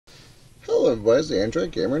Hello everybody, it's the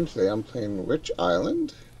Android Gamer, and today I'm playing Witch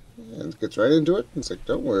Island. And gets right into it, and it's like,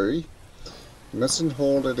 don't worry, you mustn't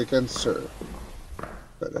hold it against her.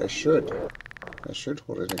 But I should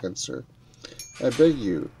hold it against her. I beg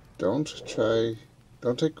you, don't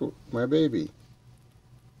take my baby.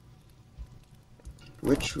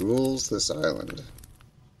 Witch rules this island.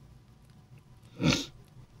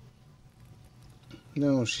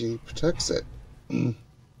 No, she protects it.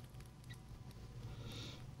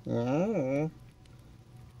 The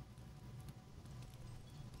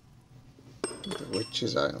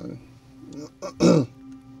Witch's Island.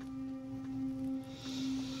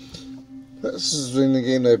 This has been a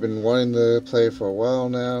game that I've been wanting to play for a while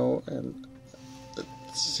now, and it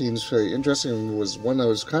seems very interesting. It was one I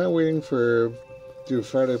was kind of waiting for do a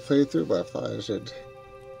Friday playthrough, but I thought I should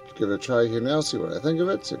give it a try here now, see what I think of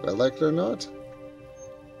it, see if I like it or not.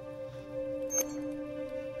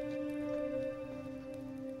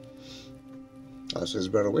 Also, it's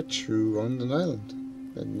about a witch who owns an island,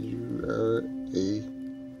 and you are a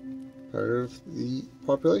part of the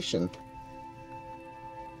population.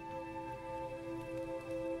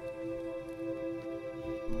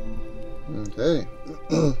 Okay,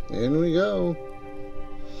 in we go.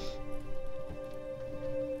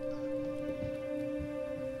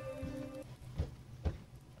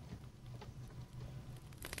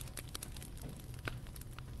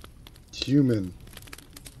 Human.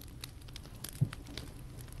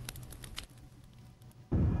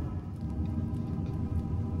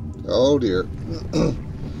 Oh dear.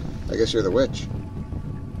 I guess you're the witch.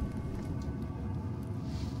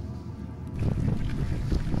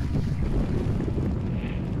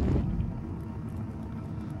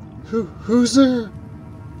 Who's there?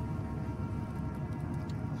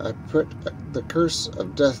 I put the curse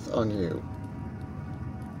of death on you.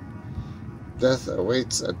 Death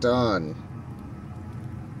awaits at dawn.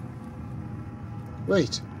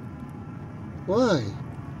 Wait. Why?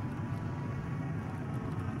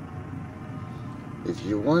 If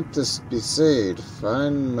you want to be saved,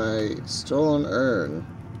 find my stolen urn.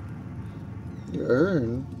 Your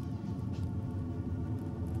urn?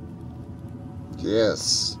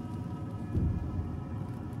 Yes.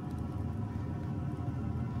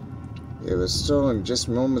 It was stolen just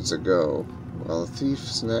moments ago while a thief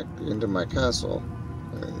snuck into my castle.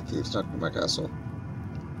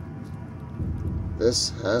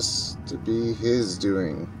 This has to be his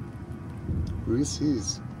doing. Who is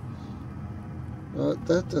his? Well,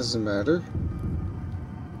 that doesn't matter.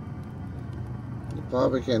 You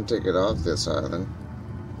probably can't take it off this island.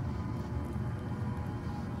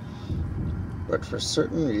 But for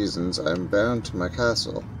certain reasons, I'm bound to my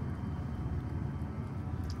castle.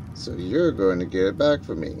 So you're going to get it back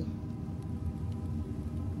from me.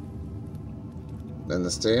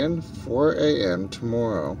 Understand? 4 a.m.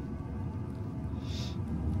 tomorrow.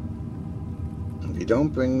 If you don't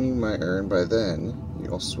bring me my urn by then,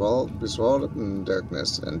 you'll be swallowed up in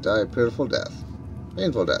darkness and die a pitiful death.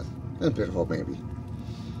 Painful death. And pitiful, maybe.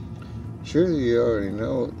 Surely you already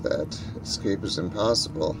know that escape is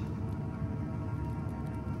impossible.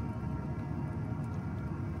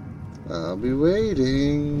 I'll be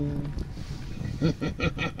waiting.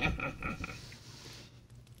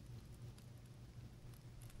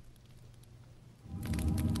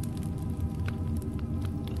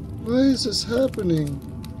 Why is this happening?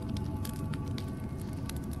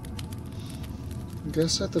 I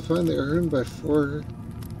guess I have to find the urn by 4.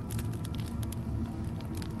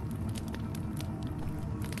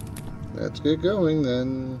 Let's get going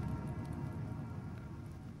then.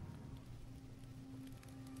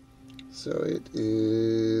 So it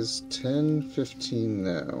is 10:15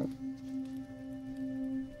 now.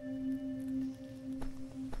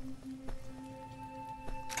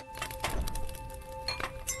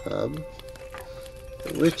 Pub.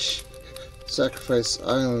 The witch sacrificed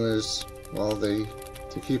islanders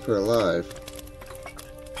to keep her alive.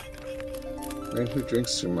 Man who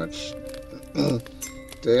drinks too much.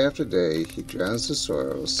 Day after day, he drowns his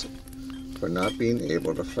sorrows for not being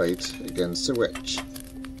able to fight against the witch.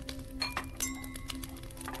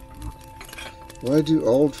 Why do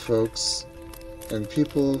old folks and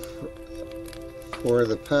people for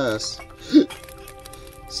the past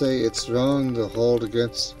say it's wrong to hold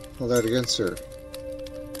out against her?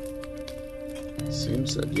 It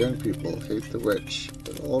seems that young people hate the witch,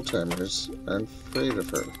 but old-timers aren't afraid of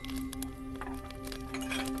her.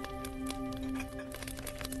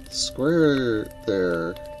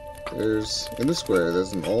 In the square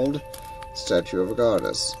there's an old statue of a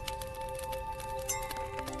goddess.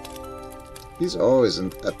 He's always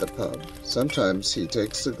at the pub. Sometimes he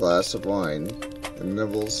takes a glass of wine and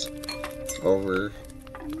nibbles over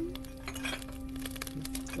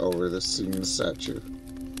over this seeing the statue.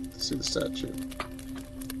 See the statue.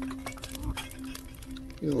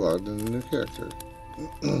 You logged in a new character.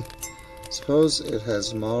 Supposedly it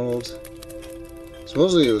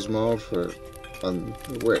was modeled on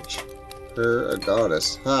the witch. Her a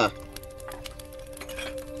goddess. Ha!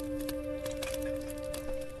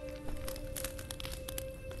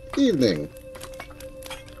 Evening.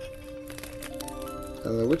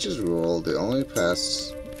 And the witch's rule, the only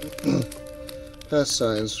pastimes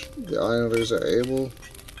the islanders are able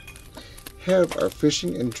have are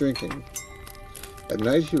fishing and drinking. At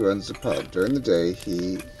night he runs the pub. During the day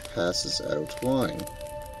he passes out wine.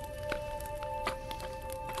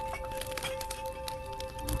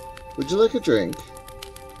 Would you like a drink?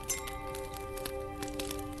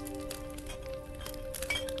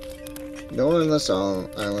 No one on this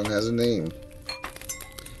island has a name.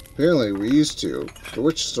 Apparently we used to. The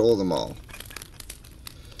witch stole them all.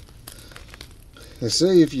 They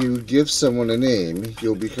say if you give someone a name,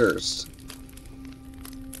 you'll be cursed.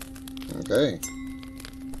 Okay.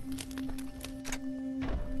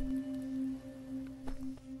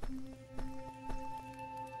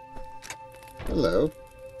 Hello.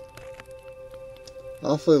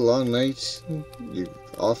 Awfully long night.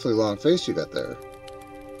 Awfully long face you got there.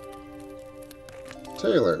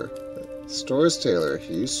 Taylor. The store's Taylor.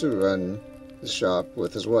 He used to run the shop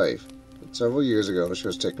with his wife, but several years ago she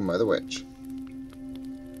was taken by the witch.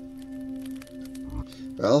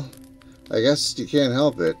 Well, I guess you can't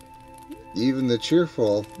help it. Even the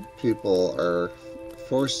cheerful people are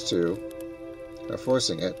forcing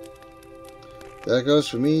it. That goes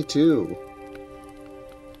for me too.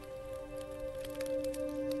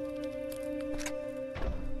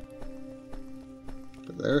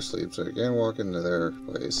 But they're asleep, so I can't walk into their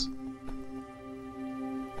place.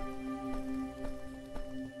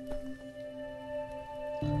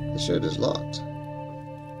 The shed is locked.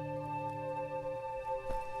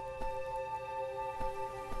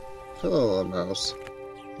 Hello, mouse.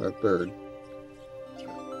 That bird.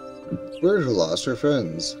 Bird who lost her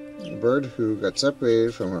friends. A bird who got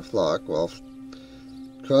separated from her flock while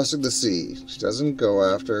crossing the sea. She doesn't go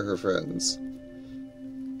after her friends.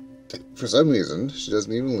 For some reason, she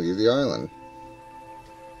doesn't even leave the island.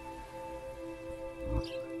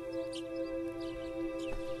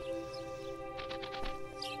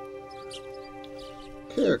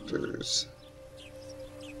 Characters.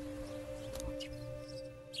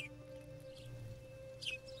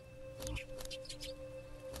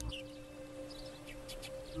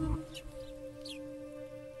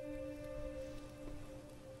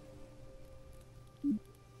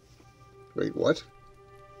 Wait, what?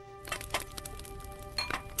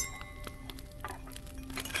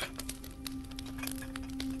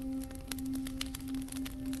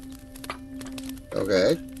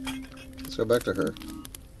 Okay. Let's go back to her.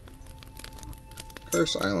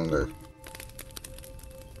 Curse Islander.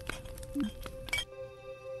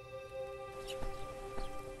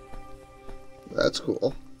 That's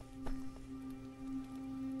cool.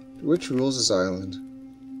 Which rules this island?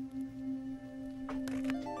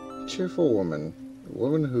 Cheerful woman. A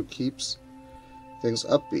woman who keeps things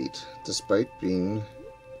upbeat despite being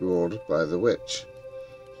ruled by the witch.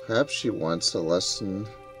 Perhaps she wants to lessen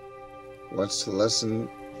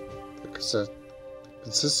the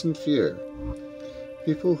consistent fear.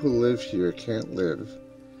 People who live here can't live,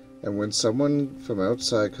 and when someone from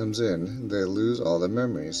outside comes in, they lose all their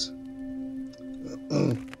memories.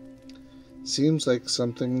 Seems like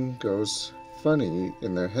something goes funny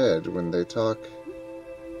in their head when they talk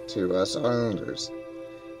to us islanders.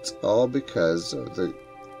 It's all because of the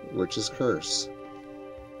witch's curse.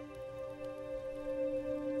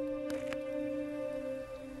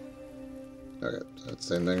 Okay, so that's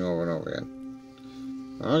the same thing over and over again.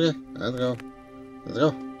 Okay, let's go. Let's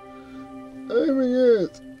go. Oh my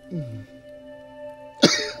god.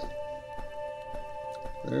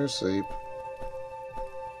 They're asleep.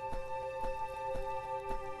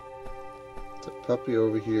 The puppy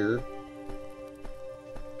over here.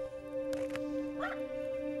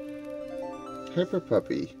 Hyper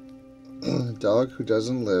puppy. A dog who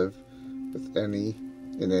doesn't live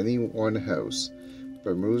in any one house,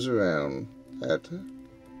 but moves around. At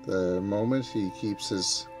the moment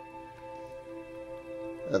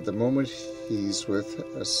he's with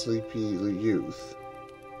a sleepy youth.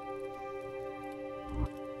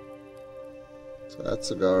 So that's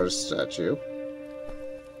the goddess statue.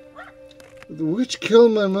 The witch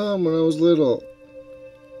killed my mom when I was little.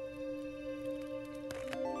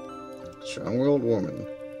 Strong-willed woman.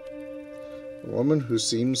 A woman who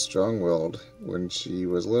seemed strong-willed when she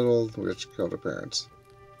was little, the witch killed her parents.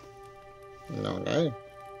 Okay.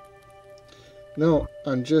 No,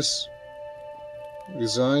 I'm just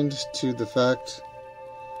resigned to the fact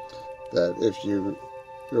that if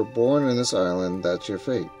you're born in this island, that's your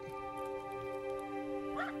fate.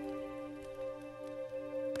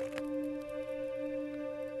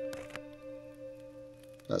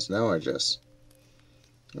 That's now I just.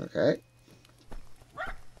 Okay.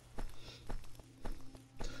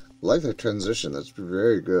 Like the transition, that's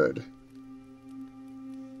very good.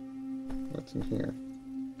 What's in here?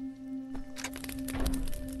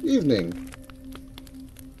 Evening.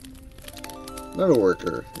 Metal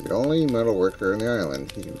worker. The only metal worker in the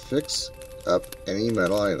island. He can fix up any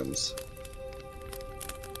metal items.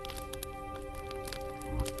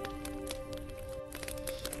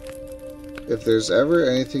 If there's ever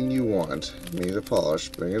anything you want me to polish,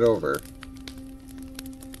 bring it over.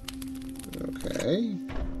 Okay.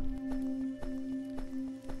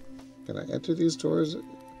 Can I enter these doors?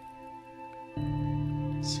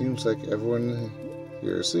 Seems like everyone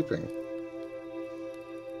here is sleeping.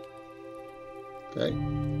 Okay.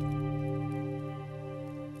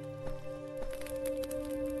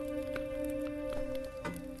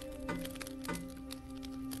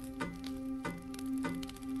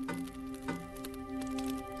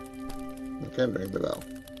 I can't ring the bell.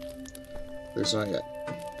 At least not yet.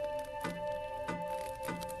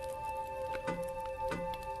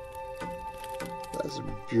 That's a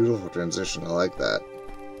beautiful transition. I like that.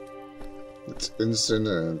 It's instant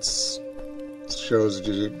and it shows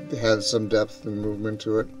you have some depth and movement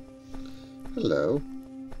to it. Hello.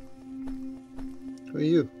 Who are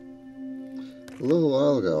you? A little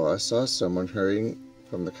while ago I saw someone hurrying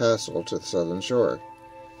from the castle to the southern shore.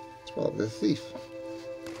 It's probably a thief.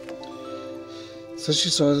 So she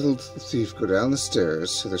saw the thief go down the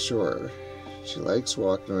stairs to the shore. She likes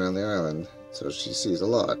walking around the island, so she sees a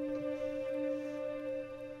lot.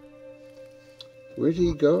 Where did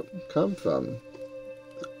he come from?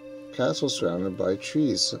 The castle's surrounded by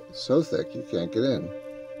trees so thick you can't get in.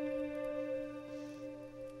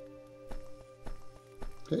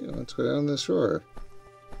 Okay, let's go down the shore.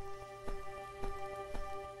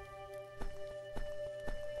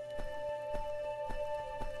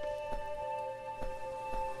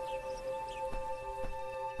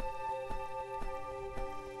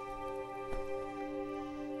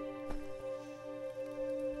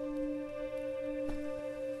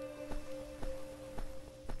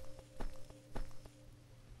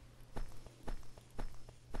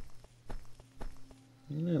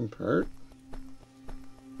 Part.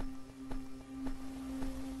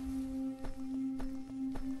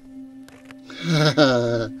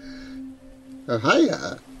 Oh,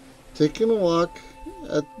 hiya! Taking a walk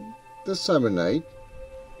at this time of night.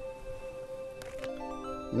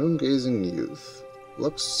 Moon-gazing youth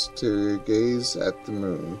likes to gaze at the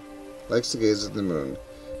moon,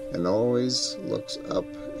 and always looks up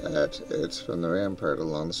at it from the rampart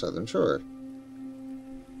along the southern shore.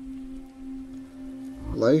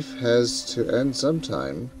 Life has to end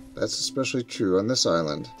sometime. That's especially true on this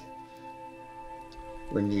island.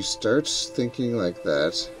 When you start thinking like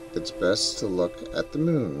that, it's best to look at the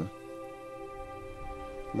moon.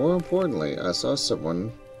 More importantly, I saw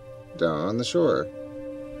someone down on the shore.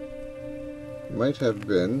 It might have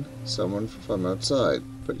been someone from outside,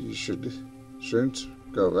 but you shouldn't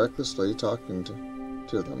go recklessly talking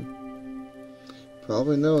to them.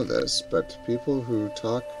 Probably know this, but people who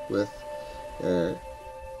talk with their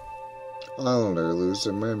islander lose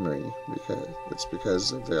their memory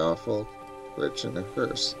because of the awful witch and a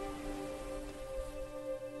curse.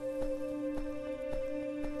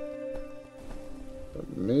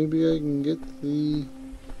 But maybe I can get the...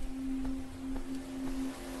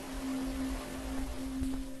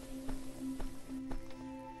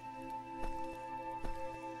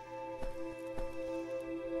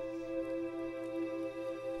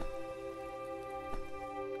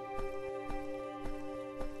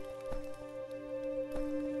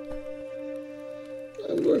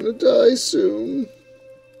 I'm going to die soon.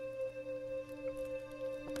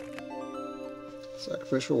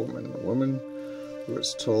 Sacrificial woman. A woman who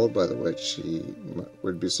was told by the witch she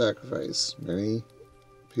would be sacrificed. Many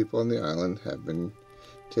people on the island have been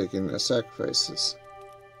taken as sacrifices.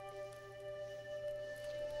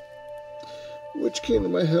 Witch came to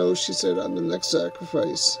my house. She said I'm the next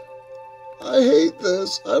sacrifice. I hate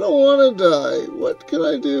this. I don't want to die. What can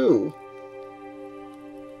I do?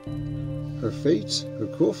 Her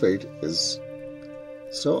cruel fate is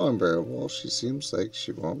so unbearable, she seems like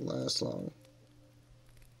she won't last long.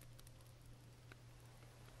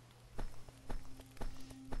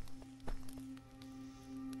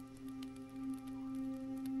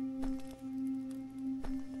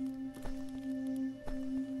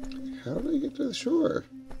 How do I get to the shore?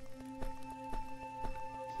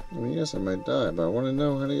 I mean, yes, I might die, but I want to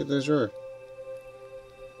know how to get to the shore.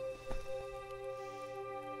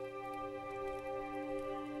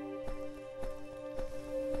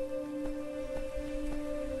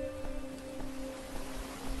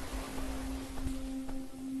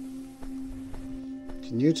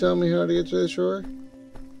 Can you tell me how to get to the shore?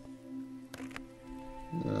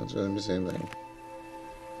 No, it's going to be the same thing.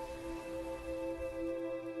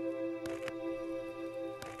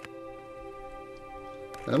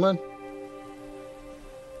 Come on.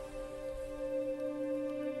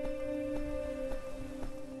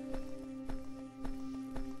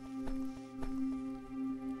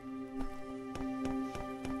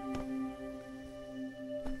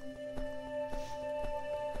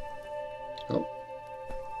 Oh.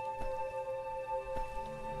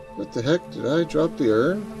 What the heck? Did I drop the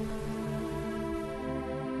urn?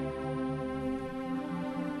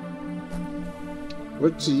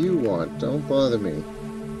 What do you want? Don't bother me.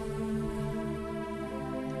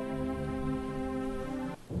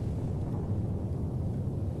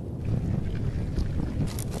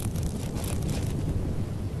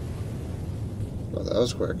 Oh, that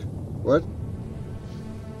was quick. What?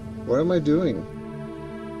 What am I doing?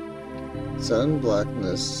 Sun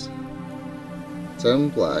blackness. Sun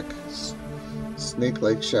black.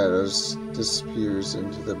 Snake-like shadows disappears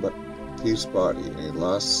into the thief's body, and he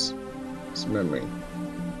lost his memory.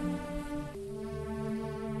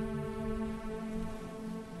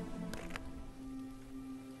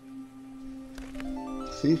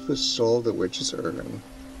 The thief was sold the witch's urn.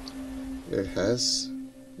 It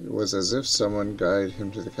was as if someone guided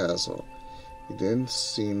him to the castle. He doesn't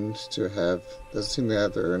seem to have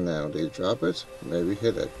the urn now. Did he drop it? Maybe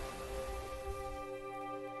hit it.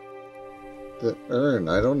 The urn,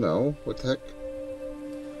 I don't know. What the heck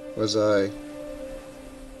was I?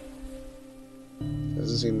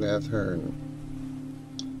 Doesn't seem to have the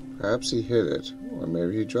urn. Perhaps he hit it, or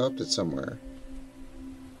maybe he dropped it somewhere.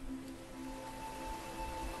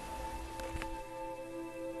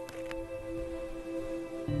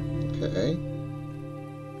 Okay.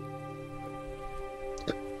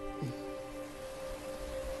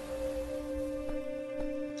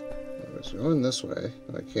 I was going this way,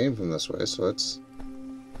 and I came from this way, so let's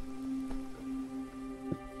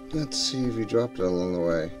see if he dropped it along the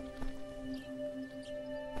way.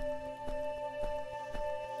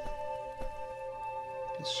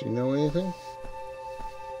 Does she know anything?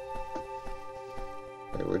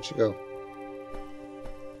 Wait, where'd she go?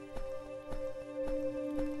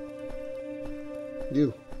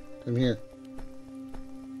 You, come here.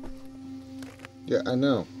 Yeah, I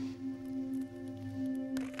know.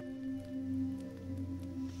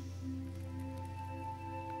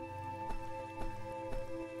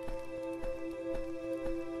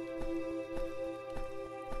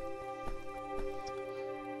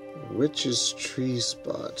 Witch's tree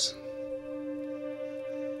spot.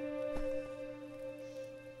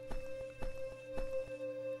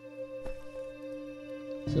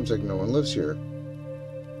 Seems like no one lives here.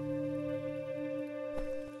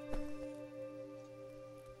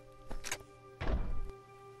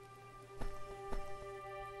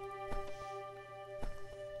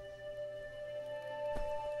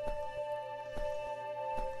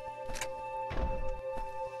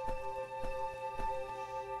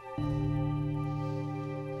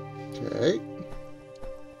 Okay.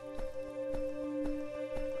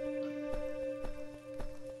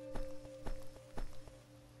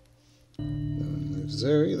 No one lives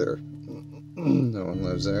there either. No one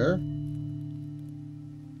lives there.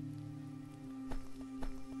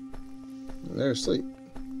 And they're asleep.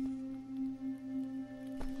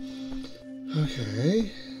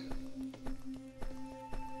 Okay.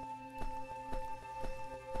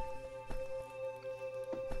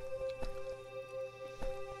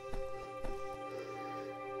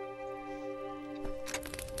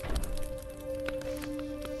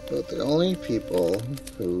 But the only people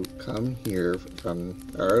who come here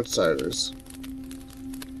are outsiders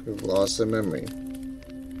who've lost their memory.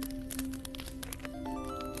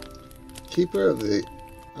 Keeper of the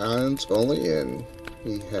island's only inn,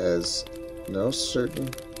 he has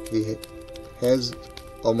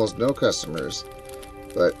almost no customers,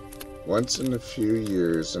 but once in a few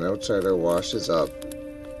years an outsider washes up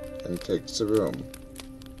and takes the room.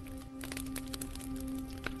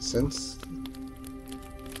 Since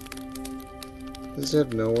they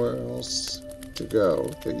have nowhere else to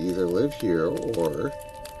go, they either live here or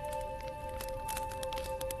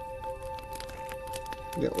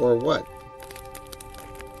what?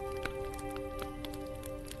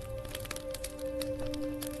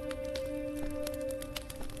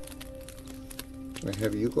 Can I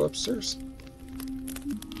have you go upstairs?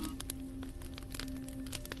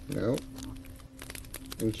 No.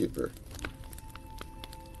 Innkeeper.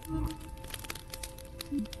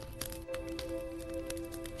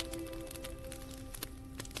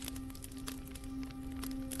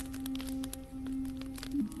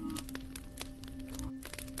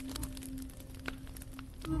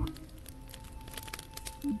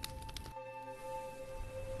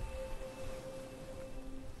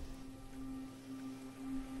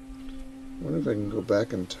 I wonder if I can go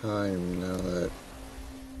back in time now that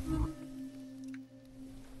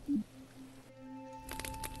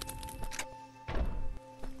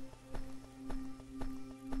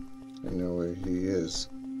I know where he is.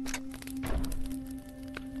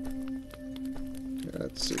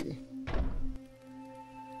 Let's see.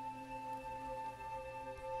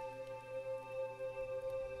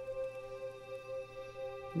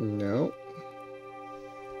 No.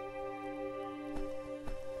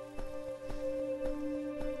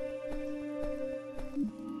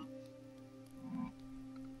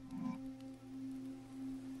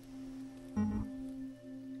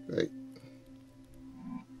 Right.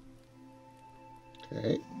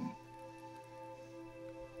 Okay.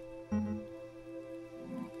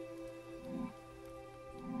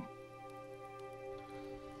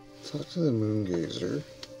 Talk to the moon gazer.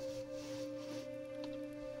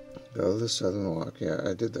 Go to the southern walk. Yeah,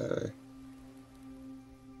 I did that.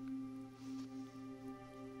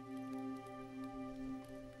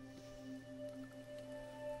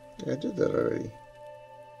 Yeah, I did that already.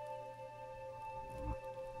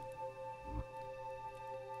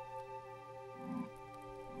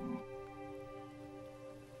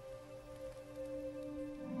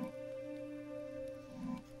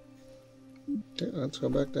 Okay, let's go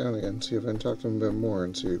back down again, see if I can talk to him a bit more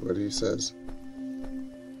and see what he says.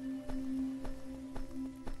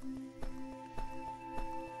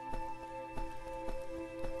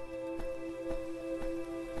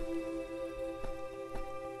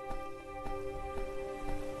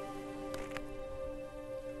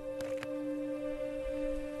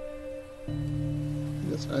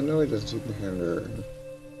 Yes, I know he doesn't see the hander.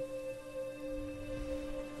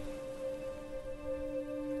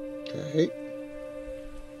 Okay.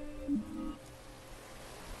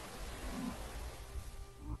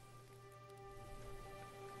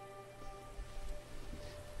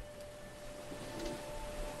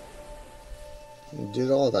 He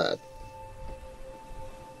did all that.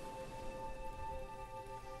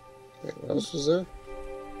 Wait, what else was there?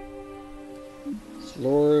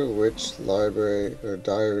 Lore, witch, library, or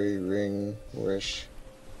diary, ring, wish,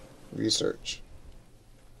 research.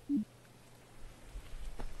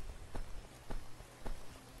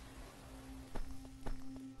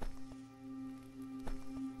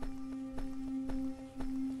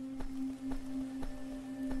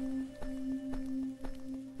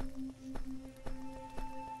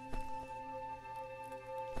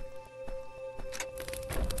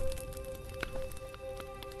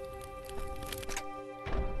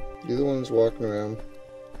 You're the ones walking around.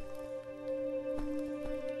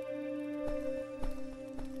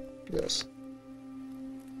 Yes.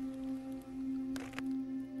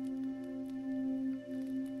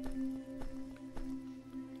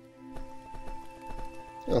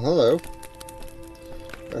 Oh, hello.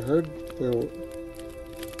 I heard there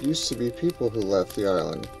used to be people who left the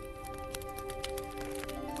island.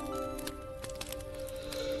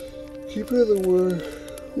 Keeper of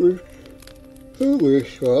the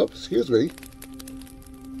workshop, excuse me.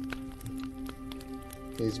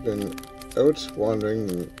 He's been out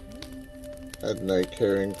wandering at night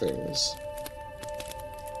carrying things.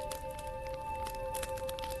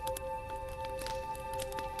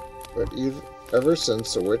 But ever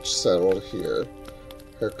since the witch settled here,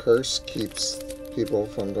 her curse keeps people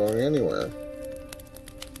from going anywhere.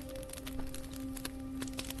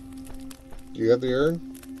 Do you have the urn?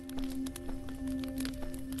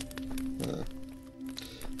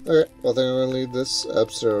 Okay, well then I'm going to leave this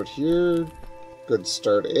episode here. Good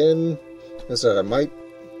start in. I said I might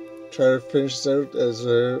try to finish this out as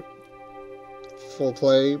a full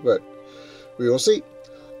play, but we will see.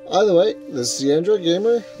 Either way, this is the Android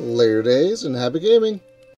Gamer. Later days and happy gaming.